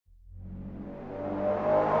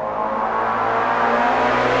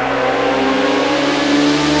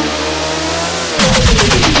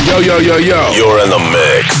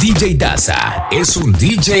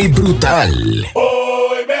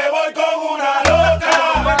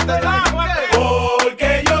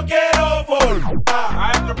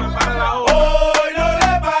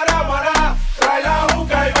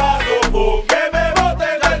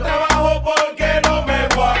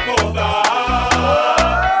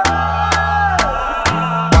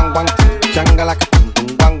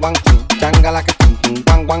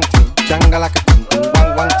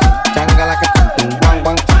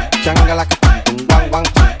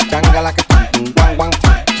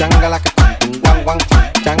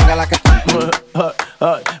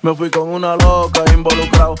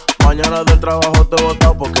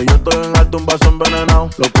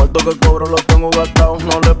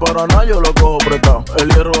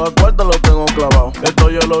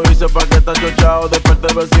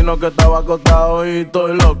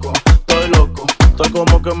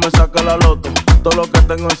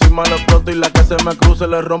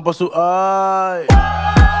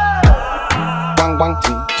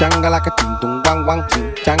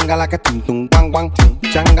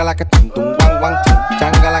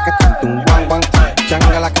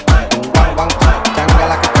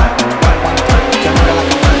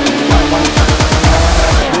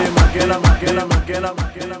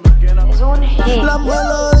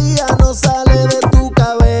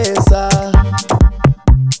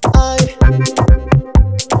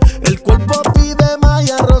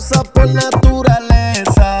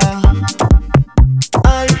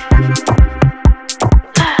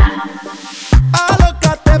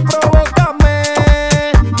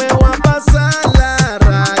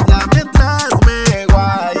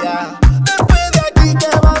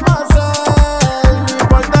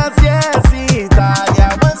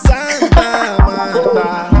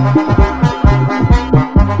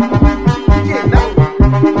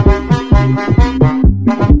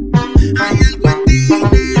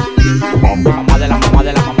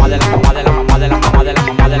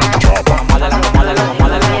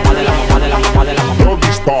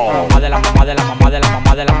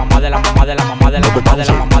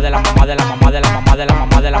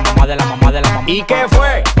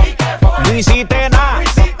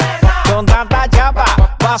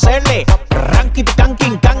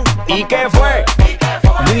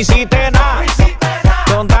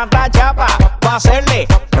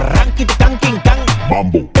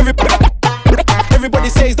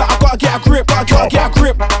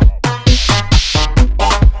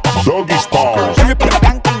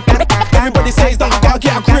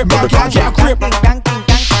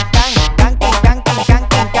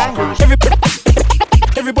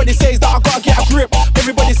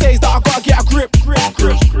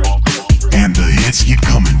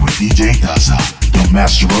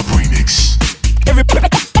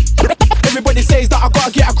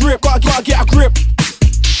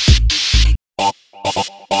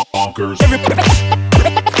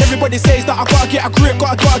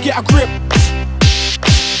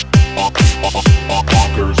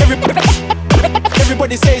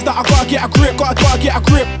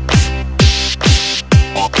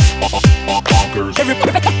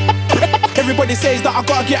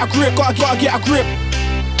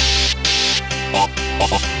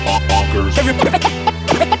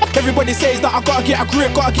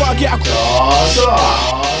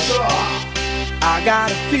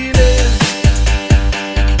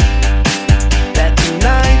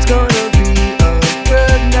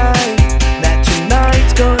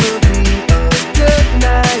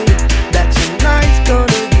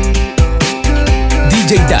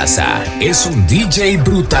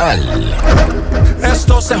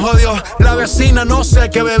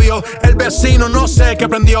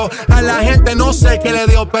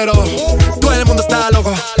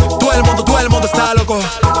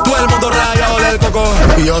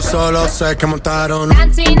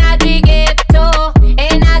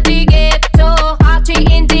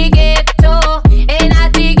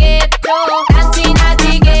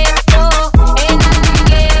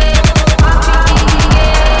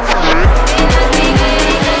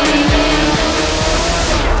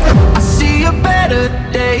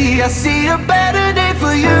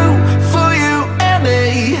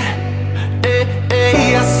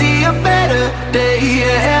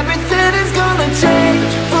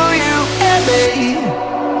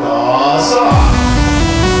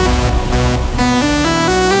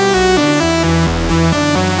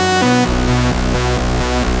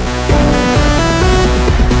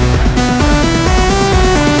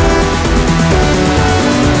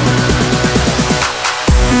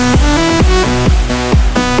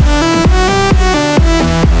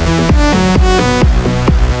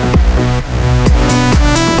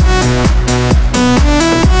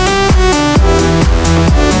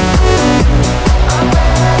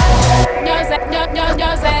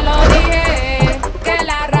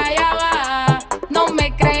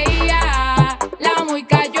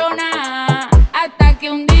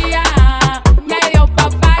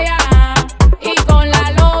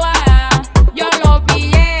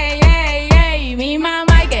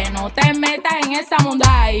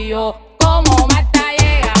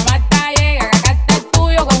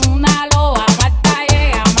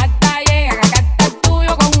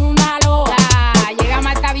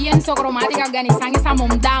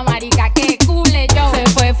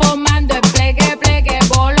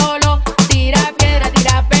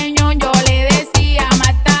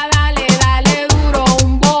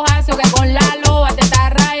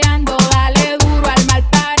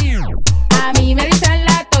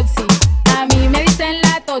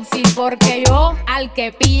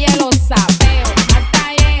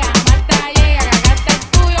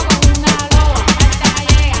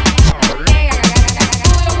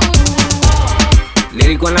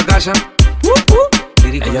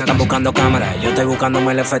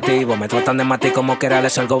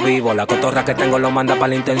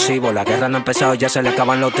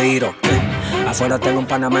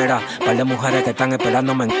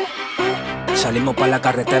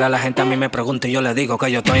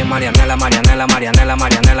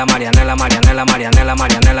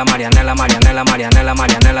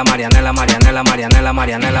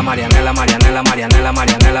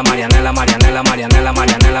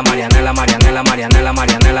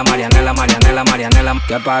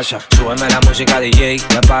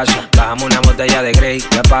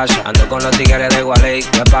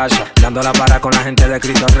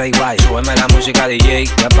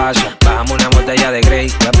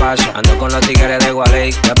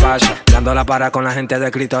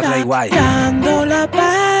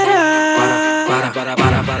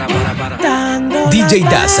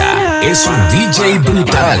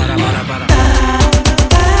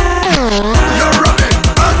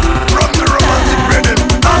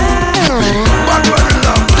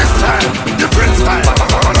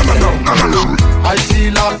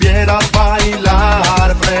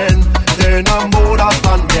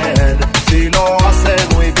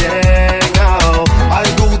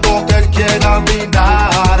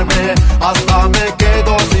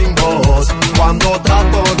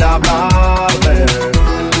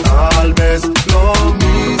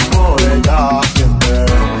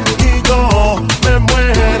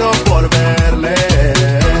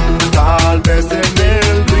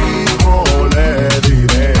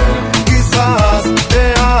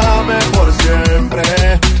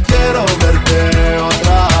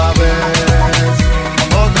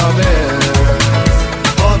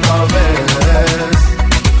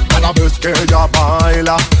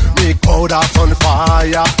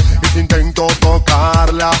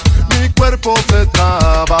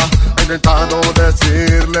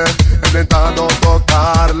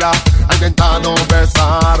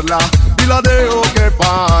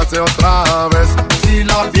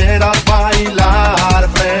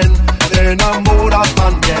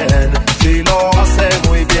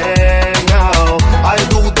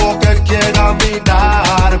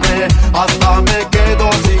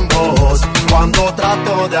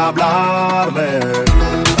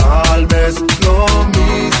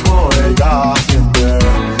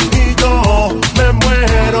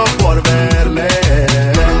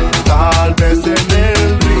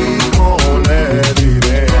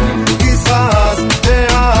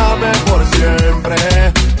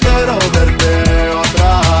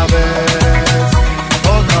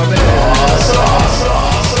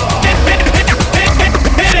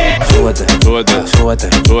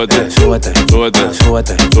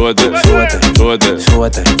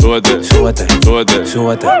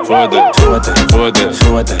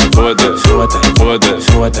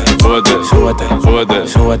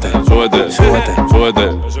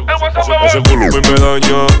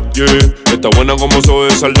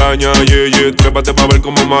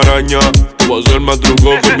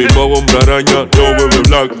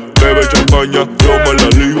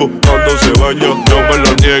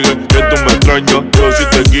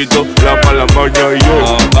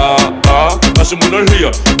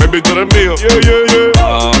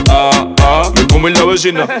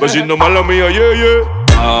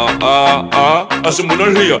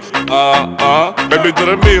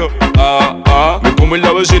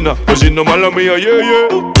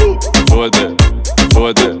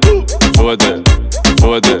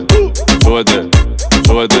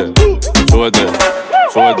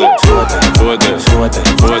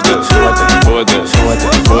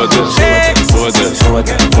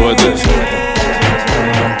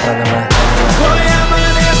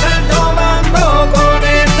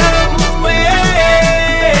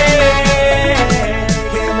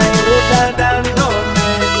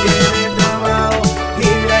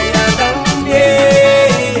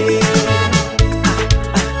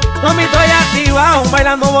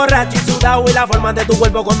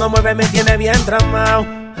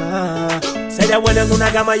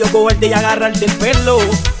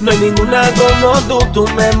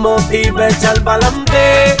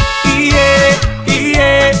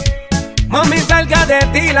Mami, salga de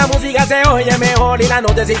ti, la música se oye mejor y la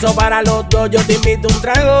noche se hizo para los dos. Yo te invito un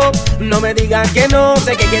trago, no me digas que no,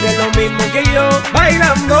 sé que quieres lo mismo que yo.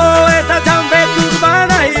 Bailando esta champeta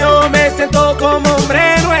urbana y yo me siento como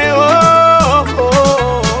hombre nuevo.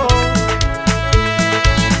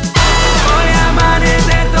 Voy a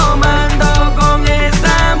amanecer tomando con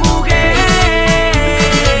esta mujer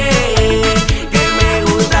que me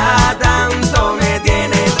gusta tanto, me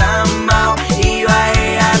tiene tramado y va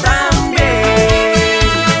ella también.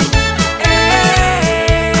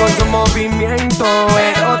 Con su movimiento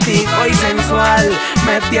erótico y sensual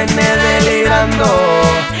me tiene delirando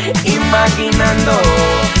y maquinando.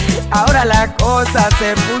 Ahora la cosa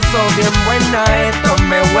se puso bien buena, esto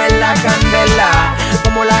me huele a candela.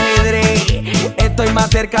 Como el ajedrez, estoy más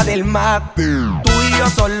cerca del mate. Tú y yo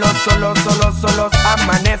solos,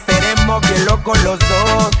 amaneceremos bien locos los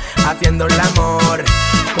dos, haciendo el amor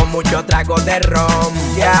con mucho trago de rom.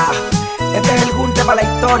 Ya, este es el junte para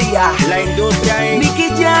la historia. La industria es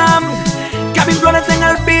Nicky Jam, Kevin Flores en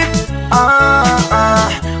el beat.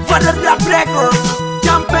 Fuera de Rap Records,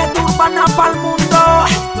 champeta urbana pa'l mundo.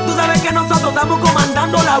 Tú sabes que nosotros estamos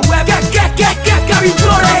comandando la web. ¿Qué, Kevin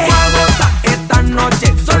Flores? Vamos a gozar esta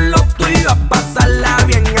noche, solo tú y yo, a pasarla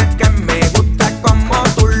bien. Es que me gusta como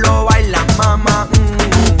tú lo bailas, mamá.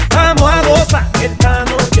 Vamos a gozar esta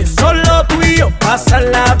noche, solo tú y yo,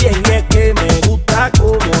 pásala bien. Y es que me gusta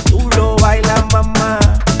como tú lo bailas, mamá.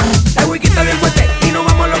 El wiki está bien fuerte y nos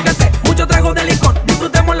vamos a enloquecer. Mucho trago de licor,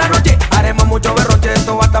 disfrutemos la noche. Haremos mucho berroche,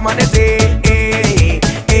 esto va hasta amanecer.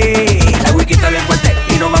 El wiki está bien fuerte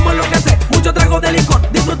y nos vamos a enloquecer. Mucho trago de licor,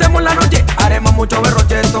 disfrutemos la noche. Haremos mucho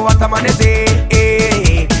berroche, esto va hasta amanecer.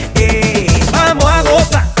 Vamos a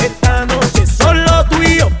gozar esta noche, solo tú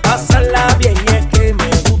y yo, pásala bien. Y es que me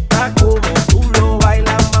gusta como tú lo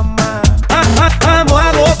bailas, mamá. Vamos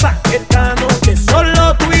a gozar esta noche,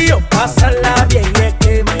 solo tú y yo, pásala bien. Y es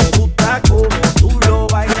que me gusta como tú lo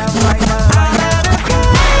bailas, mamá.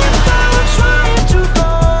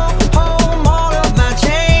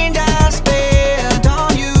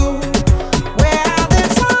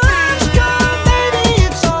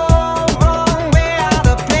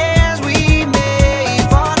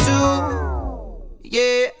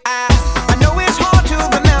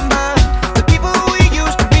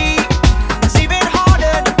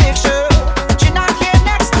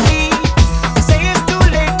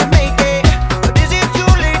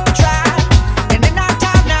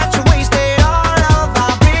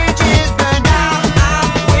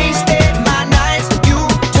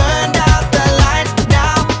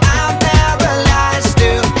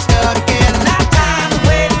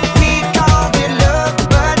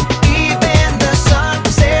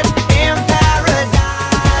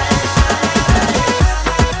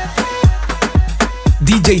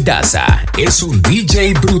 DJ Daza es un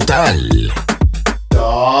DJ brutal.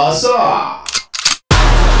 Daza.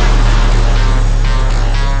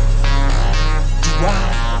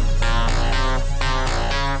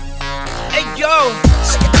 Hey yo,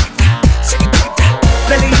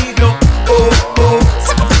 peligro,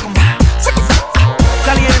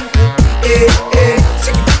 caliente,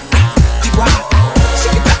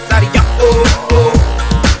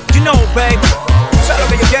 you know, baby, sabes lo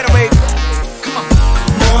que yo quiero, baby. Come on.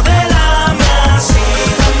 Modelame así,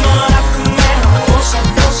 enamórame, pose,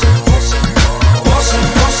 pose, pose, pose,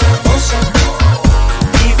 pose, pose.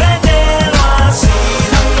 Vívetelo así,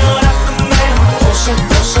 enamórame, pose,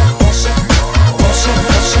 pose, pose, pose,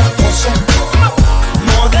 pose, pose.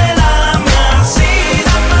 Modelame así,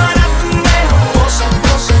 enamórame, pose,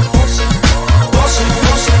 pose, pose, pose,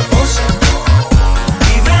 pose, pose.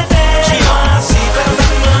 Vívetelo así,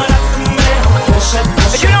 enamórame, pose,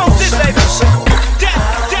 pose, pose, pose.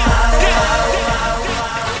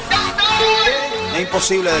 Es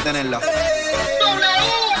imposible detenerla.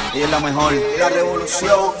 Ella es la mejor. La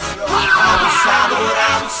revolución. Abusadora,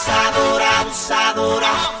 abusadora,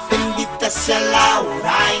 abusadora. Bendita sea la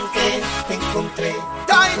hora en que te encontré.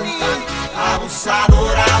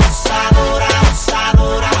 Abusadora, abusadora,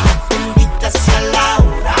 abusadora. Bendita sea la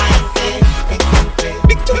hora en que te encontré.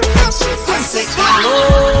 Hace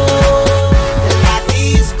calor en la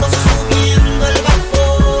disco subiendo el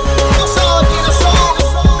vapor. Nosotros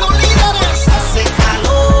somos los líderes. Hace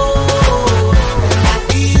calor en la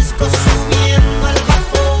disco subiendo el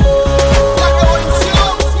vapor. La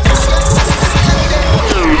revolución.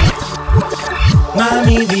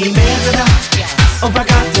 Mami, dime verdad,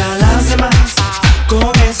 opacate a las demás.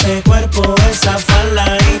 Con ese cuerpo, esa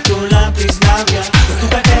falda y tu lápiz labial. Tu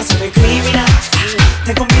paquete se ve criminal,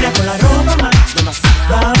 te combina con la ropa más.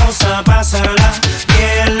 Vamos a pasarla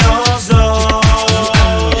bien los dos.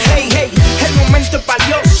 Hey, hey, el momento es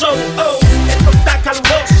valioso. Oh.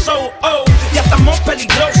 estamos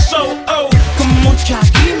peligrosos, oh, con mucha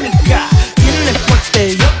química. Tienes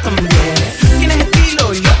fuerte, yo también. Tienes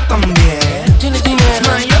estilo, yo también. Tienes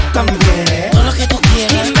dinero, yo también. Todo lo que tú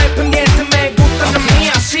quieras. Independiente, me gustan a mí,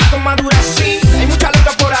 así con madura, sí. Hay mucha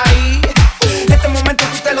loca por ahí. Este momento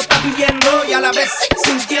tú te lo estás viviendo y a la vez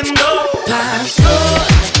sintiendo. Pasó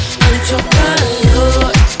mucho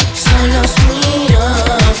calor, son los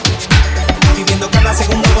míos. Viviendo cada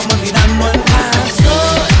segundo como olvidando el Pasó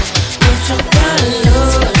mucho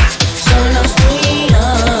calor, son los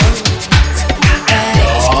míos.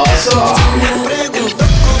 Me pregunto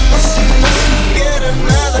como si no supiera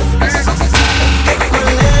nada.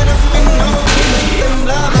 ¿Cuál era mi nombre?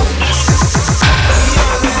 Temblaba.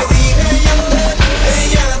 Yo le dije Yandel,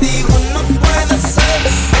 ella dijo no puede ser.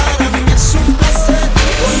 Para mí es un placer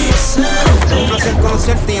conocer. Un placer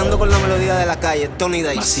conocerte y ando con la melodía de la calle, Tony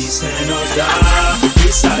Daza. Así se nos da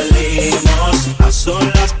y salimos a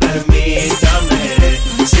solas, permítame.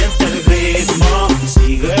 Siente el ritmo,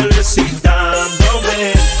 sigue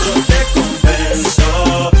recitándome. Yo te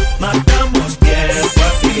convenzo, matamos tiempo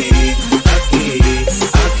aquí, aquí,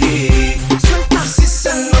 aquí. Así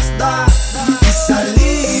se nos da y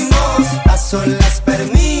salimos a solas,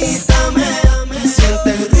 permítame. Siente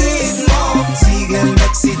el ritmo, sígueme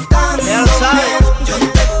excitándome. Yo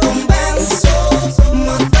te convenzo,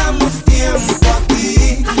 matamos tiempo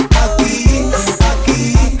aquí, aquí,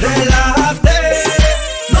 aquí. Relájate,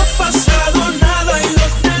 no ha pasado nada y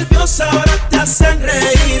los nervios ahora te hacen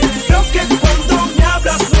reír. Creo que cuando me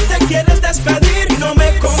hablas no te quieres despedir y no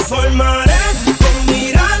me conformaré con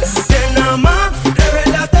mirarte nada más.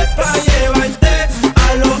 Revélate pa' llevarte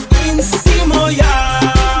a lo íntimo ya.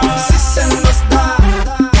 Así se nos da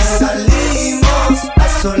y salimos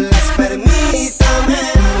a solas, permítame.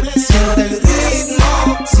 Siente el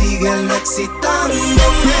ritmo, sígueme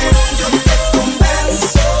excitándome. Yo te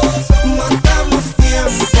convenzo, matamos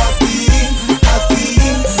tiempo aquí, aquí,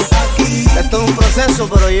 aquí. Esto es un proceso,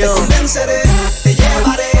 pero Te yo convenceré, te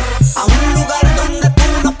llevaré a un lugar donde tú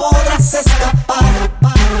no podrás escapar,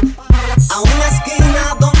 a una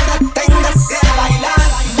esquina donde tengas que bailar.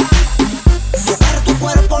 Tocar tu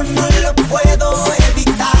cuerpo no lo puedo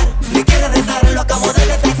evitar. Me quiere retar, lo acabo de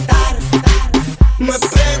detectar. Me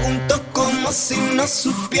pregunto como si no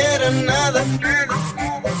supiera nada,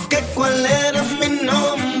 que cuál era mi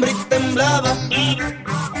nombre y temblaba. Y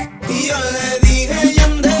yo le dije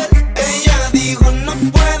Yandel, ella dijo no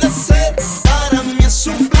puede ser. Para mí es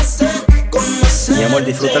un placer conocer. Mi amor,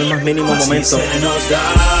 disfruta el más mínimo Así momento. se nos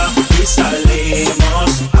da y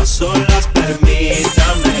salimos a solas,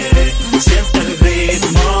 permítame. Siente el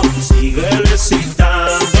ritmo, sigue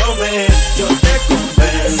recitándome. Yo te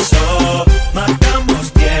convenzo,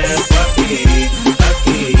 matamos tiempo aquí,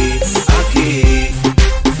 aquí, aquí.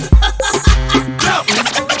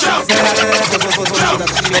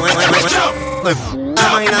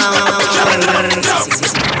 no hay nada.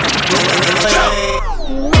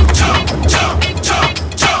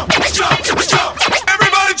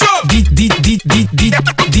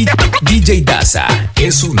 DJ Daza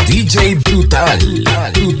es un DJ brutal,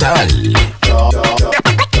 brutal.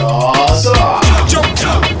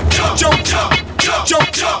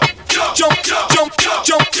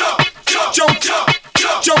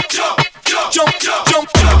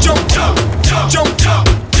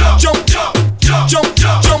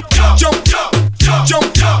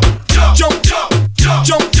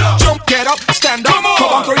 Get up, stand up,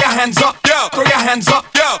 come on, throw your hands up, yeah, throw your hands up,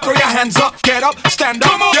 yeah, throw your hands up, get up, stand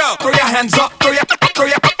up, yeah, throw your hands up, throw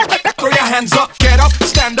your hands up, get up,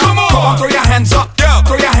 stand up, come on, throw your hands up, yeah,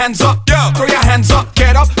 throw your hands up, yeah, throw your hands up,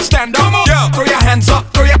 get up, stand up, yeah, throw your hands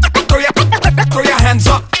up, throw your hands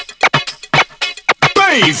up.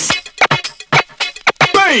 Bass,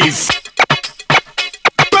 bass,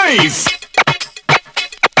 bass,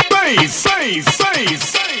 bass, bass, bass,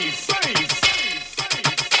 bass.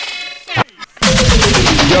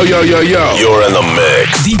 Yo, yo, yo, yo. You're in the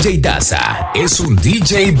mix. DJ Daza es un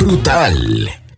DJ brutal.